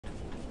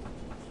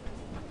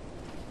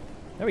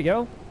There we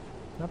go.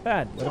 Not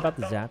bad. What about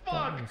the zap?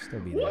 Fuck? It'll still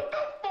be there. What the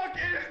fuck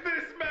is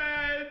this,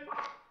 man?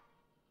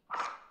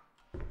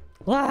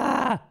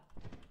 Ah!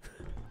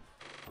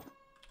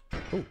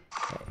 Oh, okay.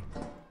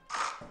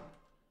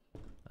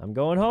 I'm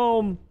going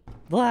home.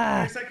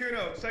 Ah! Hey,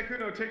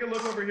 Sykkuno, take a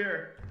look over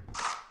here.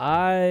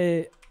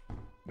 No,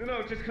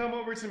 just come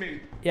over to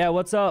me. Yeah,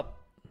 what's up?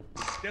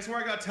 Guess where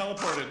I got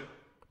teleported?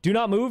 Do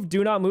not move.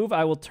 Do not move.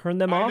 I will turn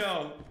them off. I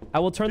know. I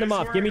will turn them Guess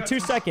off. where Give I me got 2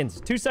 seconds.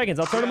 2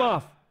 seconds. I'll turn them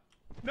off.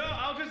 No,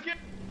 I'll just get...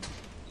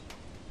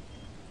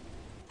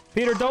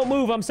 Peter, don't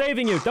move. I'm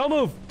saving you. Don't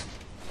move.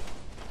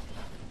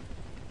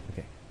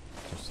 Okay.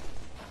 Just...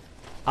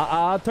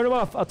 I'll turn them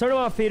off. I'll turn them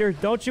off, Peter.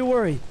 Don't you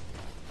worry.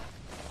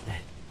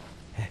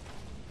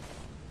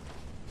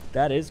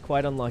 That is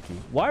quite unlucky.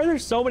 Why are there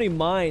so many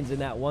mines in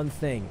that one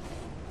thing?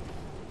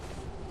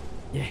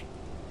 Yeah. Okay,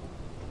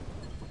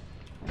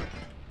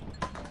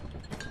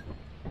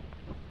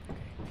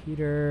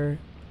 Peter.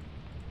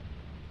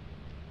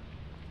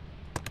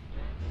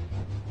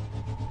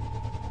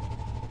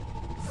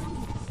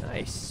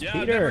 Nice. Yeah,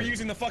 Peter. never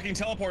using the fucking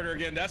teleporter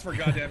again. That's for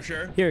goddamn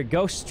sure. Here,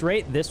 go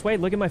straight this way.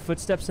 Look at my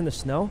footsteps in the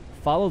snow.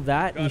 Follow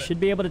that. You should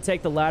be able to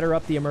take the ladder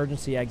up the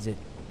emergency exit.